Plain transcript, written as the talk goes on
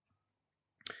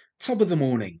top of the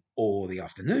morning, or the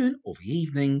afternoon, or the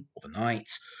evening, or the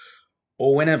night,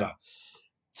 or whenever.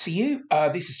 To you,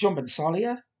 this is Jon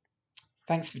Pertwee.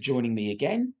 Thanks for joining me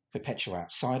again, Perpetual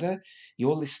Outsider.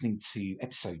 You're listening to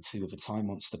episode 2 of the Time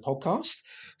Monster podcast.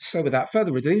 So without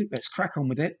further ado, let's crack on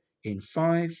with it in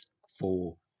 5,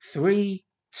 4, 3,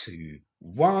 2,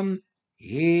 1.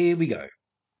 Here we go.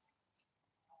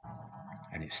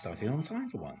 And it's started on time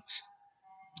for once.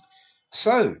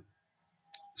 So,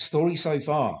 story so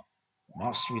far.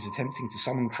 Master is attempting to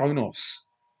summon Kronos.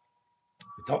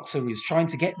 The Doctor is trying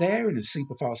to get there in a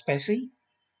super fast Bessie,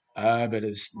 but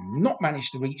has not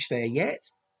managed to reach there yet.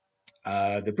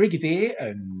 The Brigadier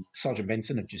and Sergeant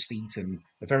Benson have just eaten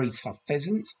a very tough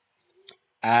pheasant,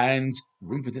 and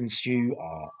Rupert and Stu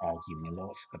are arguing a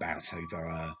lot about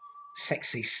over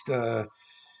sexist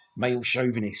male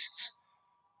chauvinists.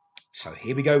 So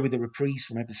here we go with the reprise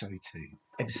from episode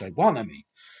 1. I mean,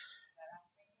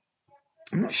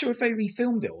 I'm not sure if they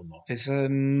refilmed it or not. There's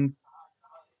in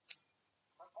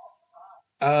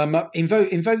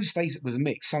those days it was a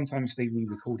mix. Sometimes they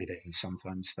re-recorded it, and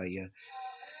sometimes they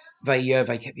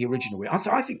kept the original.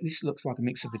 I think this looks like a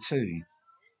mix of the two.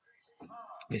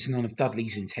 There's none of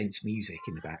Dudley's intense music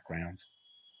in the background.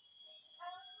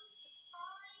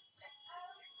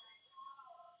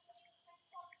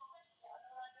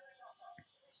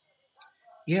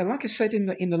 Yeah, like I said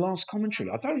in the last commentary,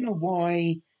 I don't know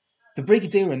why the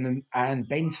Brigadier and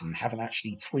Benson haven't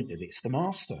actually twigged that it's the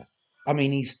Master. I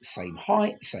mean, he's the same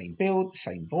height, the same build, the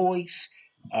same voice.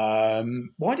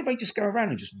 Why do they just go around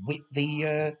and just whip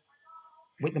the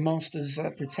Master's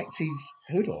protective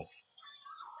hood off?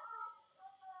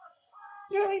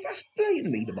 You know, that's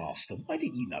blatantly the Master. Why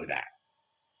didn't you know that?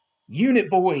 Unit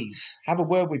boys, have a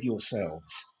word with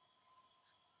yourselves.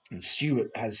 And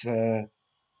Stuart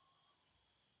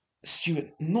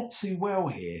not too well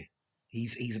here.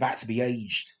 He's about to be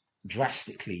aged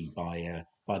drastically by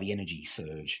the energy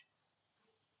surge,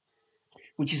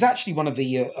 which is actually one of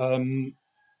the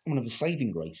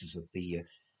saving graces of the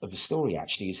story.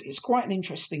 Actually, it's quite an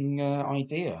interesting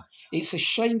idea. It's a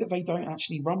shame that they don't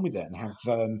actually run with it and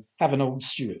have an old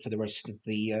Stuart for the rest of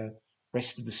the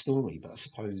story. But I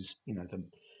suppose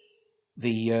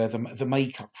the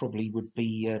makeup probably would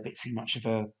be a bit too much of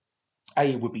a. A,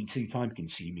 it would be too time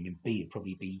consuming, and B, it'd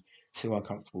probably be too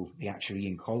uncomfortable for the actual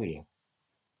Ian Collier.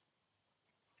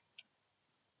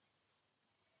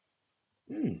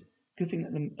 Good thing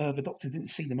that the Doctor didn't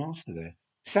see the Master there.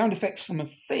 Sound effects from, I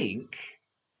think,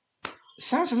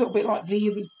 sounds a little bit like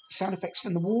the sound effects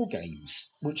from the War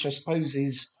Games, which I suppose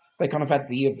is they kind of had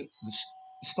the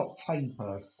stop tape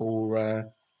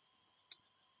for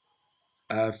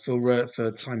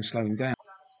time slowing down.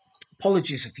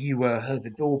 Apologies if you heard the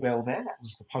doorbell there. That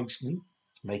was the postman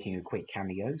making a quick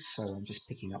cameo, so I'm just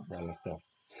picking up where I left off.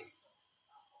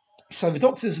 So the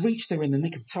Doctor's reached there in the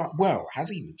nick of time. Well, has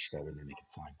he reached there in the nick of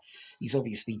time? He's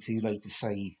obviously too late to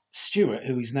save Stuart,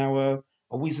 who is now a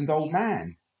wizened old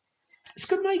man. It's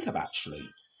good makeup, actually.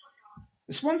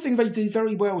 It's one thing they do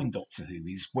very well in Doctor Who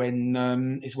is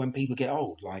when people get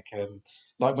old, like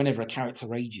whenever a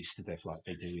character ages to death, like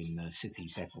they do in City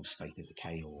of Death or State of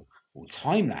Decay or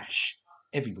Time Lash,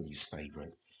 everybody's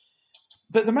favourite.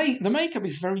 But the makeup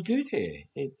is very good here.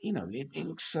 It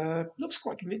looks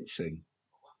quite convincing.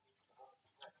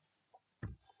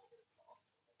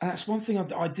 And that's one thing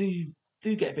I do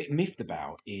get a bit miffed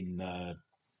about in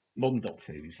modern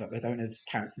Doctor Who is that they don't have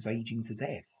characters aging to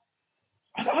death.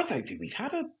 I don't think we've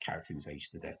had a character who's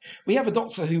aged to death. We have a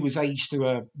Doctor who was aged to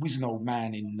a wizened old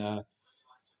man in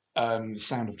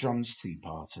Sound of Drums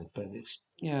two-parter, but it's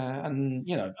and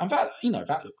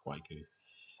that looked quite good.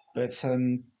 But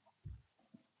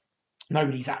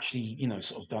nobody's actually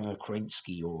sort of done a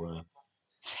Kerensky or a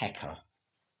Tekka.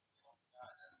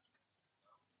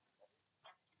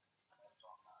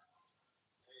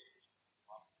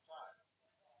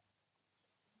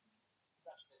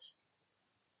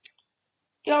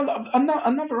 Yeah,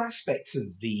 another aspect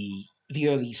of the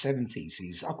early 70s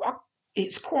is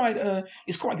it's quite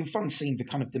good fun seeing the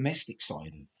kind of domestic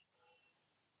side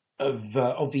of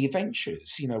the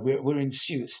adventures. We're in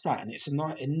Stuart's flat, and it's a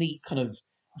neat kind of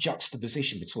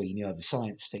juxtaposition between the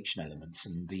science fiction elements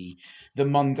and the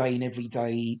mundane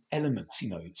everyday elements.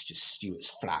 It's just Stuart's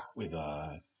flat with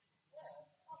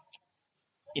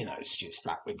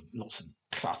lots of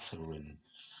clutter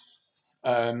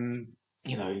and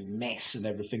mess and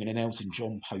everything, and an Elton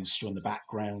John poster on the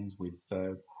background with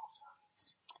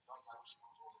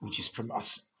which is I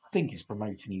think is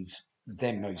promoting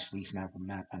their most recent album,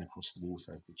 Madman Across the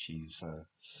Water, which is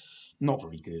not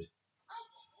very good.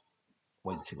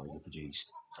 Way too overproduced.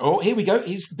 Oh, here we go.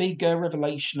 Here's the big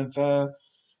revelation of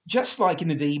Just like in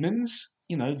the Demons,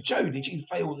 Joe, did you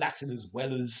fail Latin as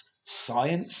well as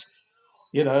science?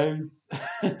 You know,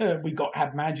 we got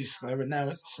Ad Magister, and now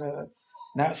it's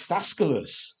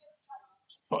Thascalus.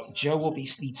 But Joe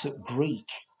obviously took Greek,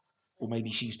 or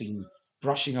maybe she's been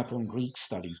brushing up on Greek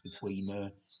studies between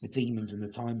the Demons and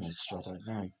the Time Monster. I don't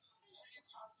know.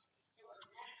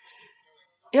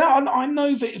 Yeah, I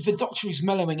know that the Doctor is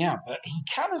mellowing out, but he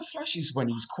kind of flashes when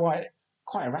he's quite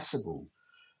irascible.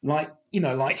 Like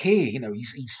here,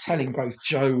 he's telling both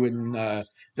Joe and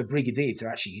the Brigadier to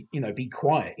actually, be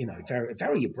quiet, very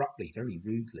very abruptly, very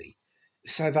rudely.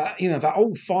 So that that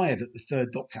old fire that the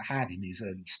Third Doctor had in his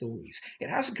early stories, it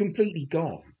hasn't completely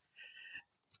gone.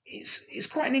 It's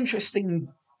quite an interesting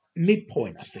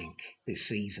midpoint, I think, this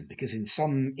season, because in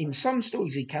some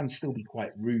stories he can still be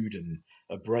quite rude and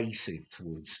abrasive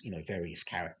towards various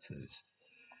characters.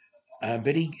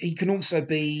 But he can also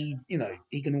be,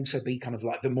 kind of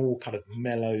like the more kind of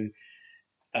mellow,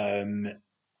 um,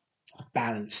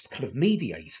 balanced kind of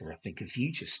mediator, I think, of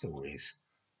future stories.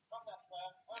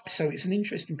 So it's an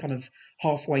interesting kind of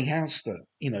halfway house that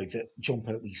Jon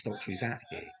Pertwee's Doctor is at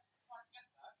here.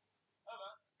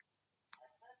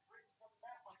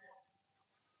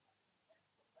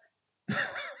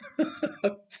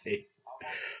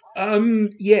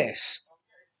 Yes,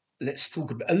 let's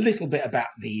talk a little bit about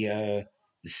the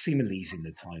similes in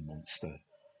the Time Monster.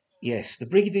 Yes, the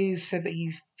Brigadier said that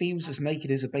he feels as naked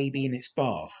as a baby in its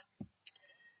bath.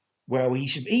 Well, he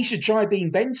should try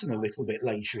being Benson a little bit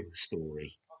later in the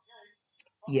story.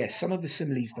 Yes, some of the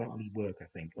similes don't really work. I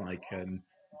think, like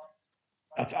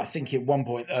I think at one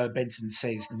point Benson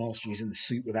says the Master is in the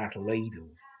suit without a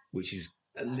ladle, which is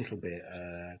a little bit.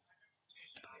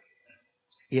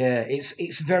 Yeah,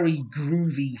 it's very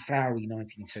groovy, flowery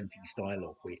 1970s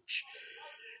dialogue, which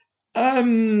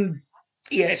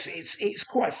yes, it's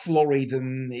quite florid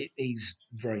and it is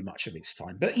very much of its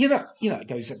time. But it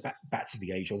goes back to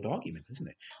the age old argument, doesn't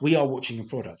it? We are watching a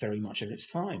product very much of its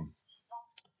time.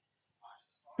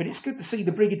 But it's good to see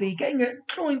the Brigadier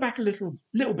clawing back a little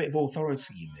bit of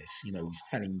authority in this. He's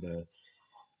telling the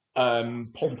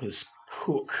pompous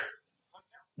cook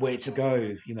where to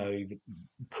go. The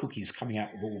cook is coming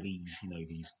out with all these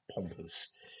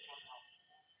pompous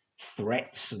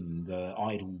threats and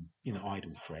idle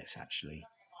threats actually.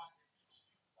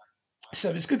 So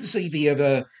it's good to see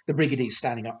the Brigadier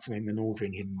standing up to him and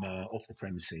ordering him off the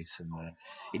premises and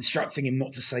instructing him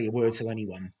not to say a word to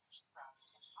anyone.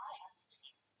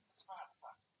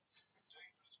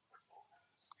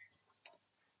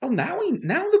 Oh, now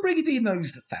the Brigadier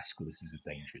knows that Thascalus is a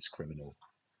dangerous criminal.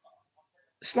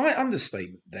 Slight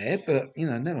understatement there, but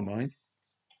never mind.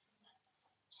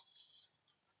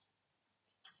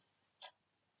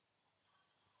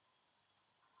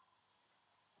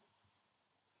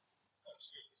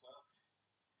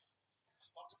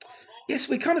 Yes,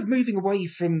 we're kind of moving away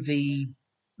from the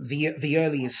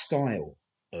earlier style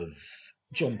of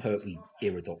Jon Pertwee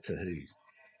era Doctor Who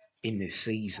in this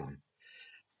season.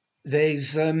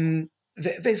 There's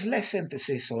less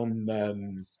emphasis on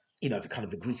the kind of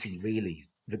the gritty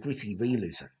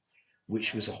realism,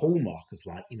 which was a hallmark of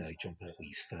Jon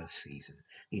Pertwee's first season.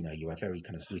 You have very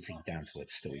kind of gritty, down to earth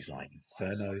stories like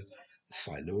Inferno, the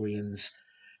Silurians.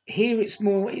 Here it's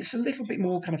a little bit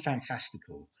more kind of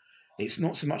fantastical. It's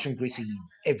not so much on gritty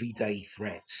everyday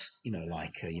threats,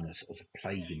 like sort of a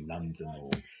plague in London or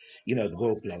the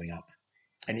world blowing up,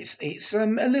 and it's a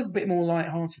little bit more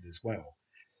light-hearted as well.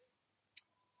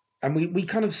 And we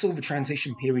kind of saw the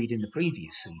transition period in the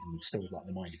previous season with stories like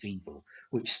The Mind of Evil,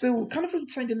 which still kind of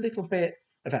retained a little bit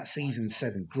of that season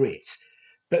 7 grit,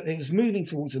 but it was moving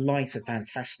towards a lighter,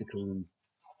 fantastical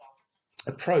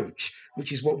approach,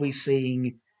 which is what we're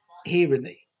seeing here.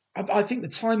 I think the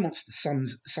Time Monster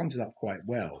sums it up quite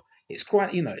well. It's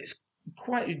quite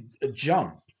a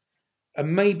jump,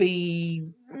 and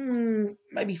maybe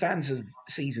fans of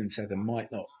season 7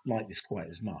 might not like this quite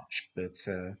as much,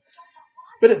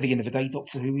 but at the end of the day,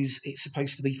 Doctor Who it's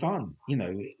supposed to be fun.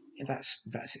 That's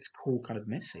its core kind of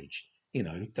message.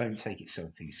 Don't take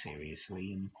itself too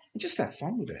seriously and just have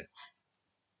fun with it.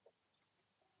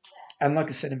 And like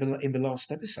I said in the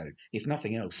last episode, if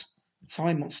nothing else,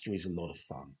 Time Monster is a lot of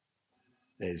fun.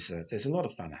 There's a lot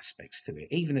of fun aspects to it,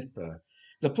 even if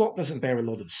the plot doesn't bear a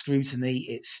lot of scrutiny.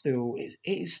 It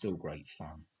is still great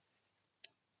fun.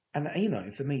 And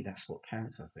for me, that's what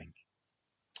counts. I think.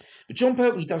 But Jon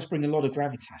Pertwee does bring a lot of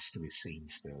gravitas to his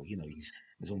scenes still. He's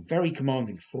on very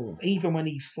commanding form, even when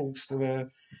he's forced to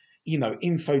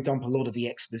info dump a lot of the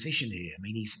exposition here. I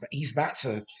mean, he's about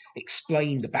to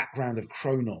explain the background of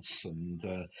Kronos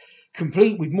and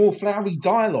complete with more flowery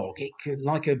dialogue. It could,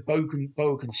 like a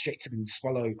boa constrictor can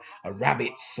swallow a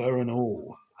rabbit, fur and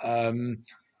all.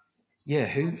 Yeah,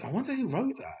 who? I wonder who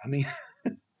wrote that. I mean,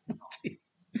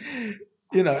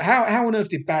 how on earth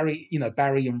did Barry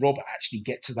and Robert actually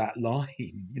get to that line?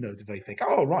 Did they think,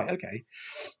 oh right, okay,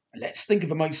 let's think of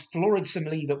the most florid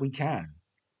simile that we can?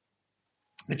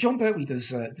 But Jon Pertwee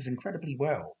does incredibly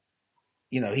well.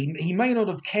 He may not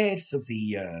have cared for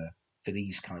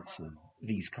these kinds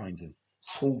of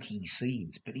talky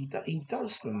scenes, but he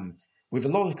does them with a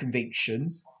lot of conviction,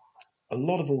 a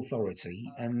lot of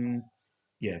authority, and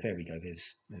yeah, there we go.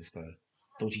 There's the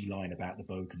dodgy line about the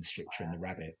boa constrictor and the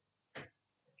rabbit.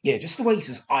 Yeah, just the way he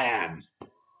says, "I am."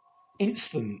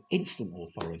 Instant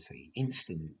authority,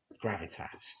 instant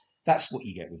gravitas. That's what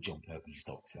you get with Jon Pertwee's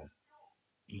Doctor.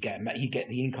 You get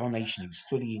the incarnation who's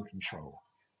fully in control.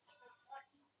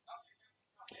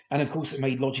 And of course, it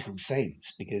made logical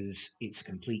sense because it's a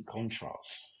complete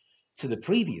contrast to the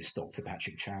previous Doctor,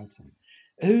 Patrick Troughton,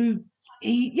 who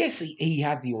he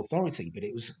had the authority, but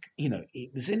it was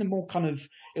in a more kind of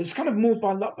it was kind of more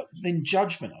by luck than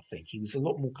judgment. I think he was a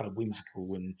lot more kind of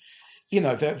whimsical, and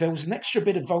there was an extra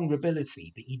bit of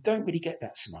vulnerability, but you don't really get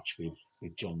that so much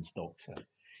with John's Doctor.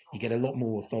 You get a lot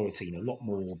more authority and a lot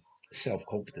more self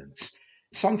confidence,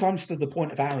 sometimes to the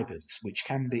point of arrogance, which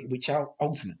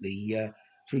ultimately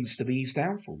proves to be his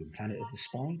downfall in Planet of the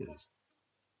Spiders.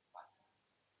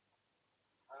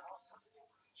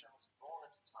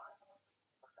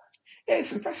 Yeah, it's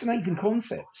some fascinating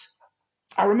concepts.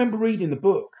 I remember reading the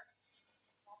book.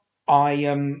 I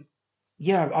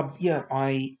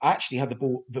I actually had the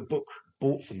book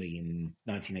bought for me in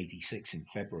 1986 in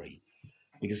February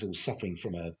because I was suffering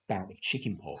from a bout of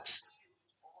chickenpox,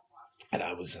 and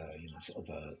I was sort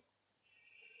of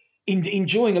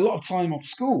enjoying a lot of time off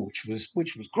school,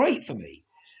 which was great for me.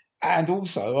 And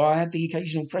also, I had the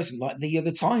occasional present, like the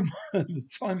time the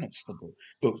Time Monster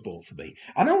book bought for me,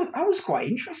 and I was quite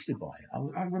interested by it.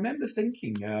 I remember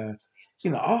thinking, oh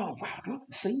wow, I'd love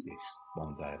to see this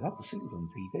one day. I'd love to see this on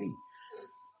TV.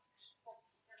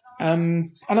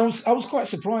 And I was quite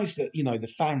surprised that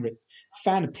the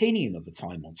fan opinion of the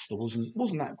Time Monster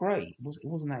wasn't that great. It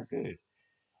wasn't that good.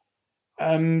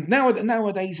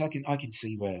 Nowadays, I can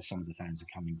see where some of the fans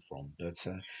are coming from, but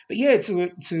yeah,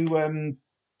 to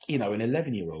an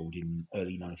 11-year-old in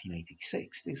early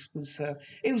 1986, this was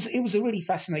it was a really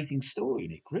fascinating story,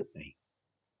 and it gripped me.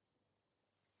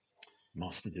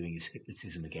 Master doing his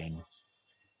hypnotism again.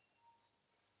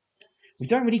 We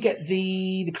don't really get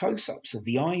the close-ups of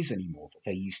the eyes anymore that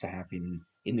they used to have in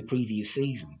the previous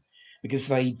season, because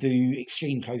they do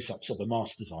extreme close-ups of the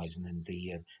master's eyes and then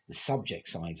the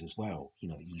subject's eyes as well.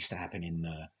 It used to happen in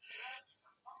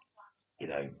you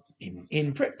know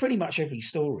pretty much every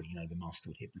story. The master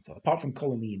would hypnotize, apart from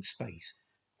Colony in Space.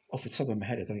 Off the top of my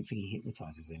head, I don't think he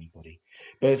hypnotizes anybody.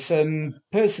 But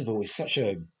Percival is such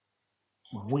a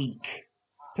weak,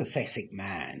 pathetic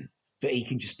man that he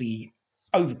can just be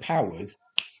overpowered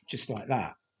just like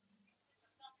that.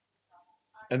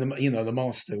 And the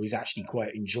master is actually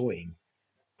quite enjoying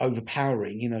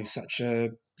overpowering such a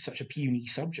puny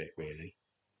subject, really.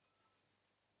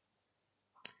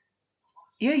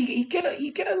 Yeah, you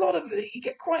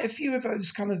get quite a few of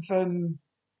those kind of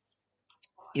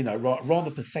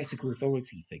rather pathetic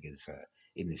authority figures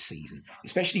in this season,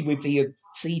 especially with the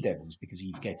Sea Devils, because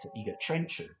you get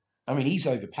Trenchard. I mean, he's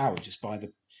overpowered just by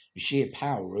the sheer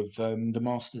power of the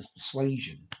Master's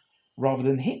persuasion, rather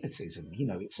than hypnotism.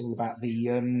 It's all about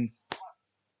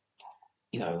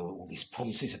all these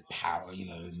promises of power,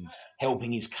 and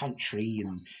helping his country,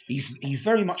 and he's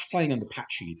very much playing under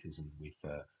patriotism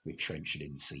with Trenchard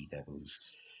in Sea Devils,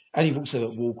 and you've also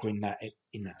got Walker in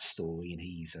that story, and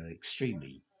he's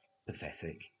extremely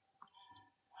pathetic.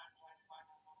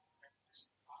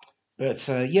 But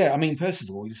yeah, I mean,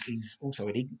 Percival is also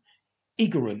an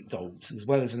ignorant dolt as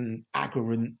well as an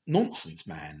agorant nonsense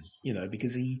man,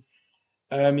 because he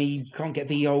can't get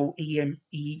the old E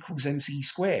equals MC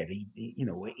squared,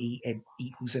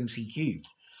 equals MC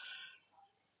cubed.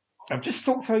 I've just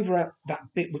talked over that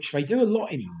bit, which they do a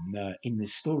lot in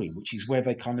this story, which is where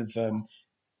they kind of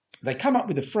they come up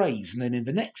with a phrase, and then in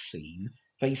the next scene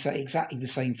they say exactly the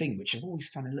same thing, which I've always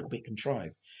found a little bit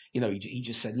contrived. He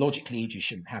just said logically it just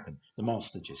shouldn't happen. The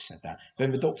master just said that. Then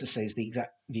the doctor says the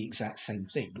exact same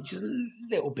thing, which is a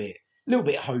little bit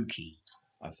hokey,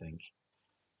 I think.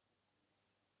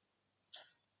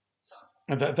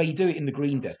 And they do it in the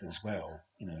Green Death as well.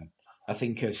 I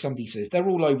think somebody says they're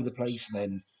all over the place, and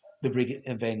then the rig,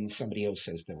 and then somebody else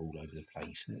says they're all over the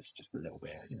place, and it's just a little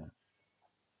bit, a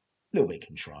little bit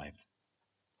contrived.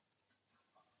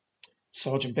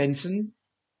 Sergeant Benson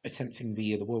attempting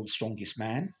the world's strongest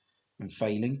man and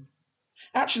failing.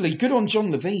 Actually, good on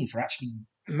John Levine for actually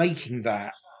making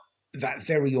that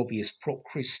very obvious prop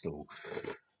crystal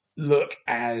look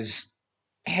as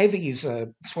heavy as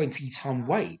a 20-ton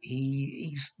weight.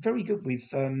 He's very good with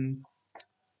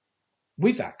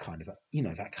that kind of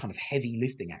that kind of heavy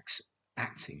lifting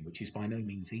acting, which is by no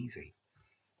means easy.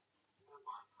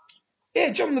 Yeah,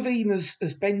 John Levine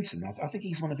as Benson. I think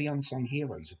he's one of the unsung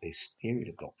heroes of this period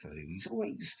of Doctor Who. He's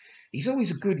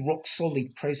always a good rock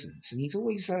solid presence, and he's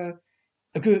always a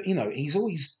good he's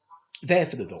always there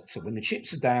for the Doctor when the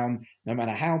chips are down. No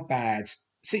matter how bad the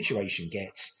situation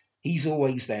gets, he's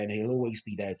always there, and he'll always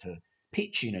be there to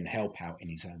pitch in and help out in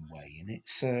his own way. And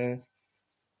it's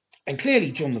and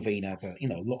clearly John Levine had a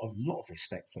lot of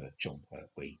respect for Jon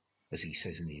Pertwee, as he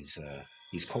says in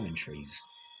his commentaries.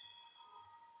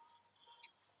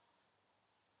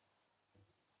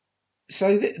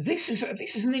 So this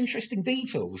is an interesting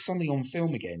detail. We're suddenly on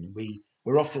film again.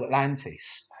 We're off to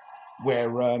Atlantis,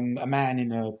 where a man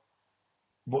in a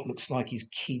what looks like his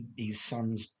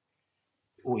son's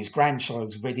or his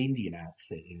grandchild's Red Indian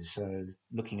outfit is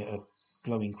looking at a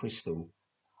glowing crystal.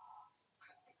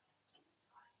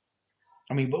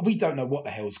 I mean, but we don't know what the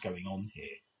hell's going on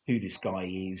here, who this guy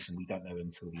is, and we don't know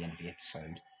until the end of the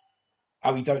episode.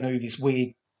 Oh, we don't know who this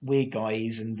weird guy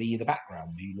is in the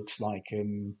background who looks like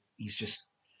he's just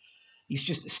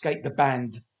escaped the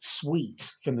band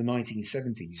Sweet from the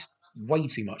 1970s. Way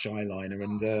too much eyeliner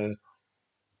and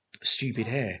stupid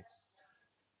hair.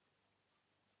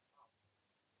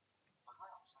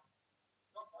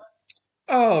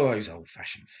 Oh, those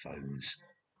old-fashioned phones.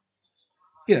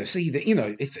 See that.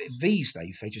 If these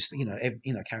days they just,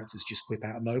 characters just whip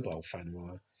out a mobile phone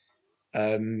or,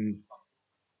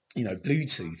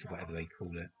 Bluetooth or whatever they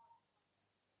call it.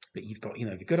 But you've got,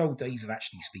 the good old days of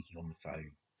actually speaking on the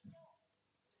phone.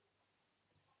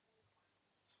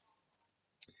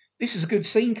 This is a good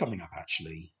scene coming up,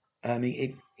 actually.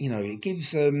 It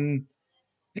gives the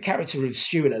character of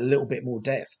Stuart a little bit more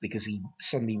depth because he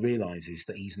suddenly realizes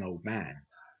that he's an old man,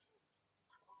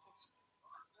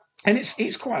 and it's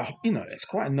quite it's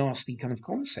quite a nasty kind of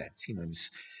concept. You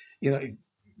know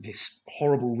this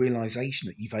horrible realization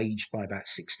that you've aged by about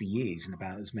 60 years in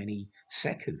about as many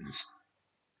seconds.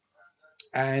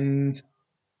 And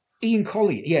Ian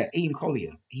Collier,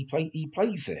 he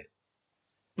plays it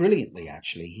brilliantly.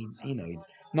 Actually, he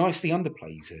nicely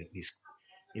underplays it.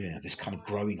 This kind of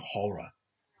growing horror.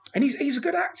 And he's a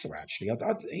good actor, actually.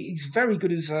 He's very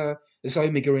good as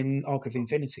Omega in Arc of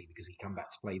Infinity because he come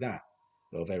back to play that.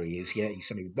 Well, there he is. Yeah, he's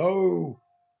suddenly no.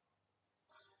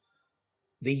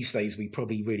 These days, we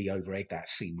probably really overegg that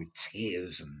scene with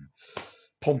tears and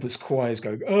pompous choirs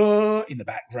going in the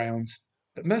background.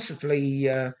 But mercifully,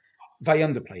 they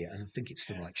underplay it, and I think it's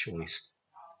the right choice.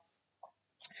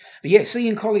 But yes,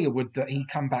 Ian Collier would he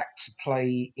come back to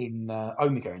play in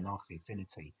Omega in Arc of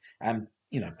Infinity and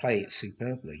play it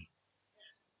superbly.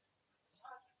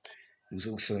 He was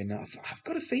also in. I've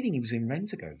got a feeling he was in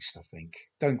Rent-A-Ghost. I think.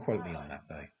 Don't quote me on that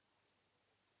though.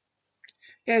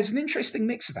 Yeah, there's an interesting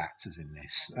mix of actors in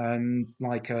this.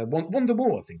 Like Wanda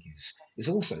Moore, I think is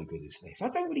also good as this. I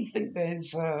don't really think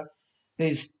there's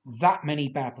that many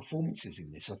bad performances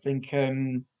in this. I think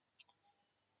the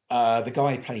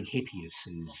guy playing Hippias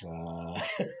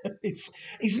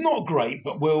is not great,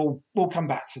 but we'll come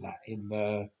back to that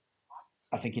in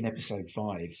I think in episode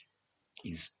 5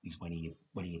 is when he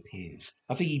appears.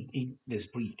 I think there's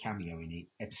a brief cameo in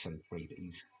episode 3, but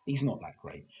he's not that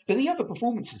great. But the other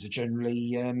performances are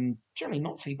generally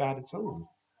not too bad at all.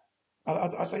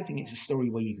 I don't think it's a story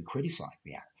where you could criticise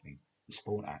the acting, the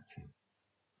support acting.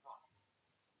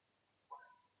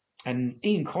 And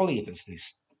Ian Collier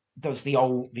does the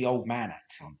old man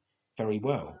acting very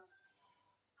well.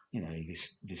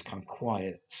 This kind of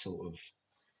quiet sort of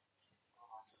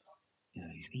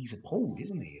he's appalled,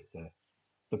 isn't he, at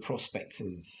the prospect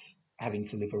of having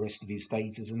to live the rest of his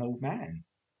days as an old man.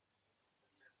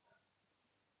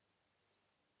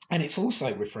 And it's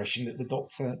also refreshing that the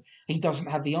Doctor, he doesn't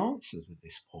have the answers at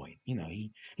this point.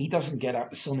 He doesn't get out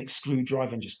the sonic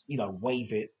screwdriver and just,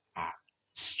 wave it at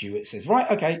Stuart. Says,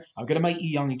 right, okay, I'm going to make you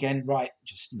young again. Right,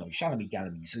 just, shallomy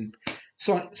gallamy soup.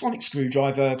 Sonic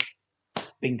screwdriver,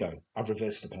 bingo, I've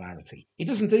reversed the polarity. He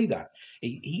doesn't do that.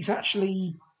 He's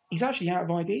actually out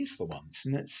of ideas for once.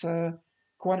 And it's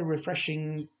quite a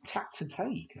refreshing tack to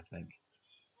take, I think.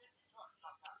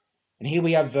 And here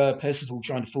we have Percival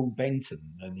trying to fool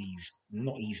Benton, and he's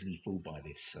not easily fooled by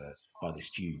this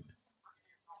dupe.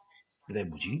 But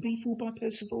then, would you be fooled by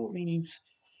Percival? I mean,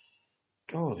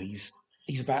 God, he's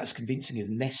about as convincing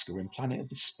as Nesca in Planet of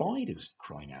the Spiders,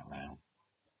 for crying out loud.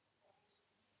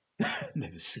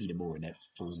 Never seen a more inept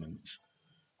performance.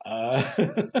 Uh,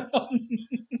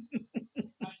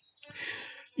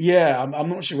 yeah, I'm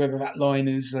not sure whether that line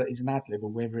is an ad lib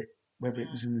or whether it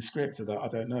was in the script. I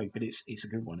don't know, but it's a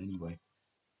good one anyway.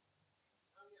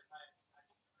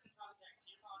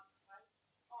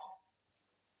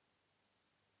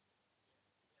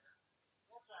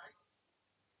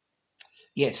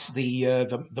 Yes,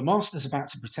 the master's about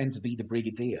to pretend to be the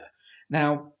brigadier.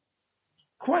 Now,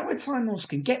 quite where Time Loss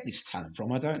can get this talent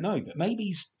from, I don't know, but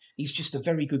maybe he's just a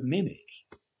very good mimic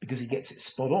because he gets it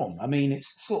spot on. I mean,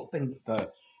 it's the sort of thing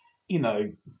that you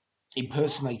know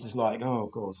impersonators like, oh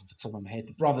god, off the top of my head,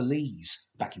 the Brother Lees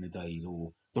back in the days,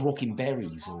 or the Rockin'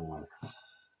 Berries, or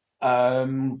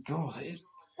God,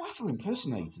 what other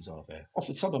impersonators are there? Off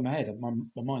the top of my head,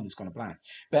 my mind has gone a blank.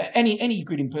 But any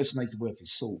good impersonator worth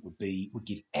his salt would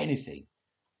give anything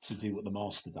to do what the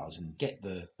master does and get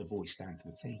the voice down to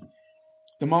the T.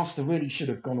 The master really should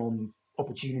have gone on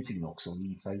opportunity knocks on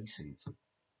new faces.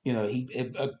 You know,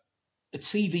 a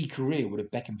TV career would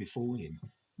have beckoned before him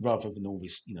rather than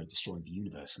always, destroying the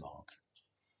universe arc.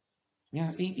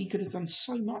 Yeah, he could have done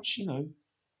so much,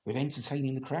 with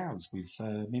entertaining the crowds, with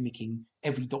mimicking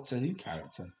every Doctor Who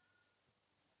character.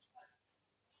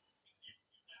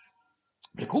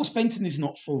 But of course, Benton is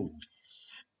not fooled.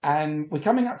 And we're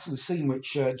coming up to the scene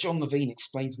which John Levine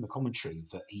explains in the commentary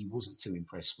that he wasn't too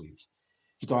impressed with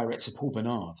the director Paul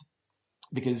Bernard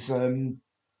because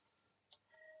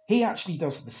he actually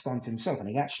does the stunt himself and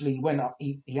he actually went up,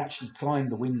 he actually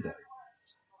climbed the window.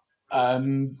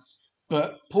 Um,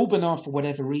 but Paul Bernard, for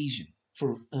whatever reason,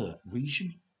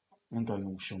 I'm going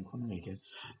all Sean Connery again.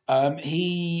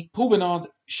 Paul Bernard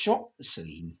shot the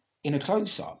scene in a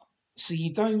close up, so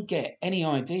you don't get any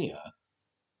idea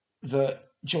that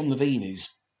John Levine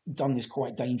has done this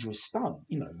quite dangerous stunt,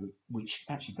 which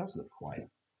actually does look quite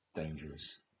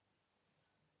dangerous.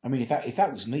 I mean, if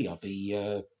that was me, I'd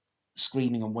be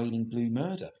screaming and wailing blue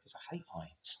murder because I hate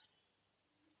heights.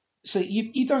 So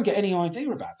you don't get any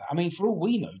idea about that. I mean, for all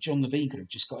we know, John Levine could have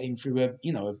just got in through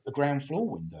a ground floor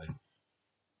window.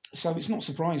 So it's not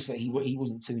surprised that he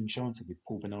wasn't too enchanted with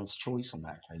Paul Bernard's choice on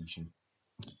that occasion.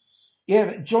 Yeah,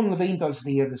 but John Levine does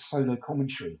the solo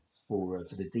commentary for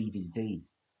the DVD,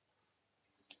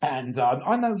 and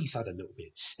I know he's had a little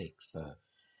bit of stick for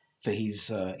his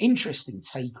interesting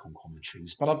take on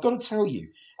commentaries. But I've got to tell you,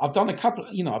 I've done a couple.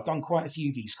 I've done quite a few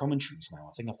of these commentaries now.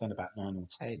 I think I've done about 9 or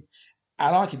 10,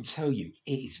 and I can tell you,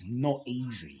 it is not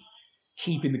easy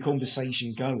keeping the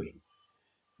conversation going.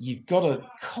 You've got to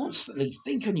constantly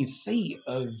think on your feet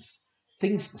of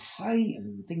things to say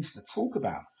and things to talk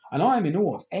about. And I am in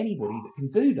awe of anybody that can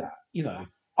do that.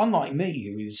 Unlike me,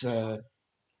 who is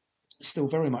still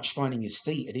very much finding his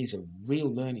feet, it is a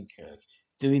real learning curve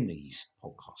doing these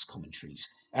podcast commentaries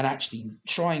and actually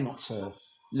trying not to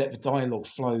let the dialogue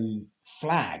flow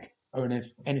flag or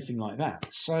anything like that.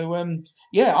 So,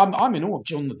 yeah, I'm in awe of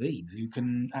John Levine, who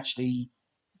can actually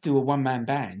do a one-man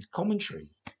band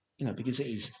commentary, because it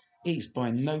is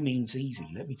by no means easy,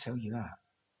 let me tell you that.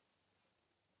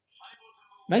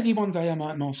 Maybe one day I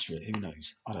might master it, who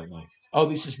knows? I don't know. Oh,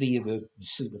 this is the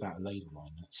suit without a label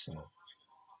line. That's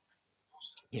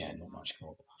yeah, not much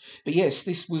help. But yes,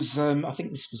 this was I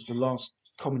think this was the last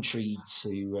commentary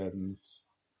to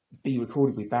be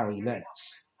recorded with Barry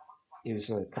Letts. It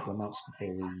was a couple of months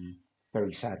before he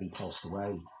very sadly passed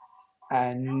away.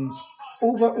 And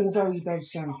although he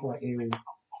does sound quite ill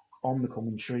on the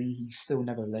commentary, he's still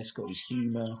nevertheless got his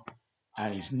humour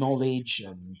and his knowledge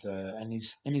and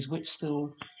his wit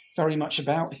still very much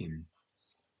about him.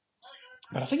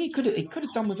 But I think it could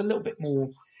have done with a little bit more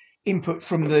input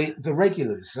from the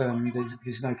regulars.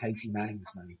 There's no Katie Manning,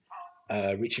 there's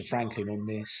no Richard Franklin on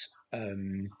this.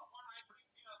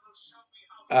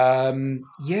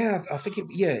 Yeah, I think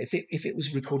if it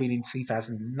was recorded in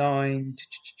 2009,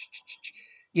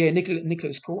 yeah,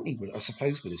 Nicholas Courtney I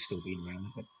suppose would have still been around,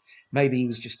 but maybe he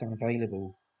was just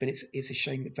unavailable. But it's a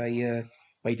shame that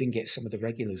they didn't get some of the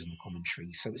regulars in the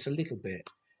commentary, so it's a little bit.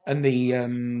 And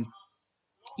the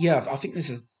yeah, I think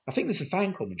there's a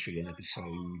fan commentary in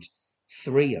episode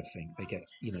 3. I think they get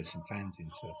some fans in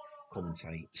to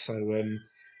commentate. So,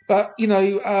 but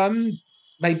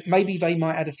maybe they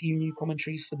might add a few new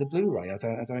commentaries for the Blu-ray. I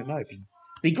don't know. It'd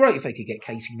be great if they could get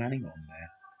Casey Manning on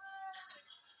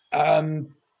there.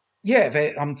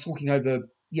 Yeah, I'm talking over.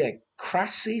 Yeah,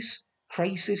 Crassus, I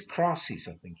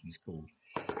think he's called,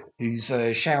 who's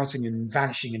shouting and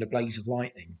vanishing in a blaze of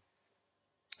lightning.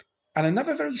 And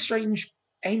another very strange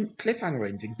cliffhanger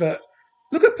ending, but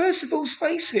Look at Percival's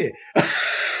face here.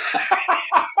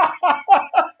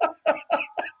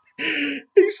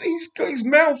 he's got his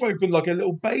mouth open like a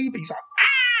little baby. He's like,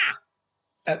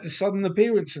 at the sudden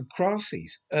appearance of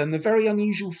Crassies and the very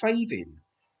unusual fade in.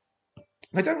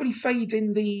 They don't really fade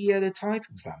in the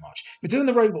titles that much. But doing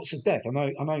the Robots of Death, I know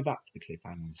that for the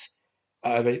cliffhangers.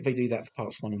 They do that for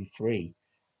parts 1 and 3.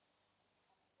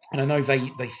 And I know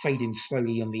they fade in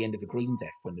slowly on the end of a Green Death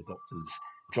when the Doctor's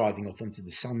driving off into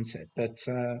the sunset. But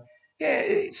yeah,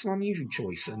 it's an unusual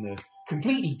choice and a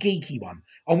completely geeky one.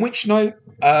 On which note,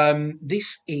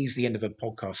 this is the end of a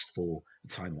podcast for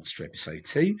the Time Monster episode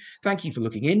 2. Thank you for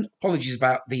looking in. Apologies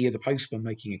about the postman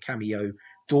making a cameo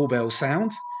doorbell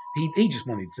sound. He just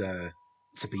wanted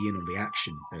to be in on the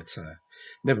action, but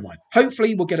never mind.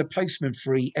 Hopefully we'll get a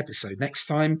postman-free episode next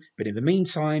time. But in the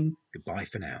meantime, goodbye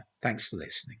for now. Thanks for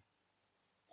listening.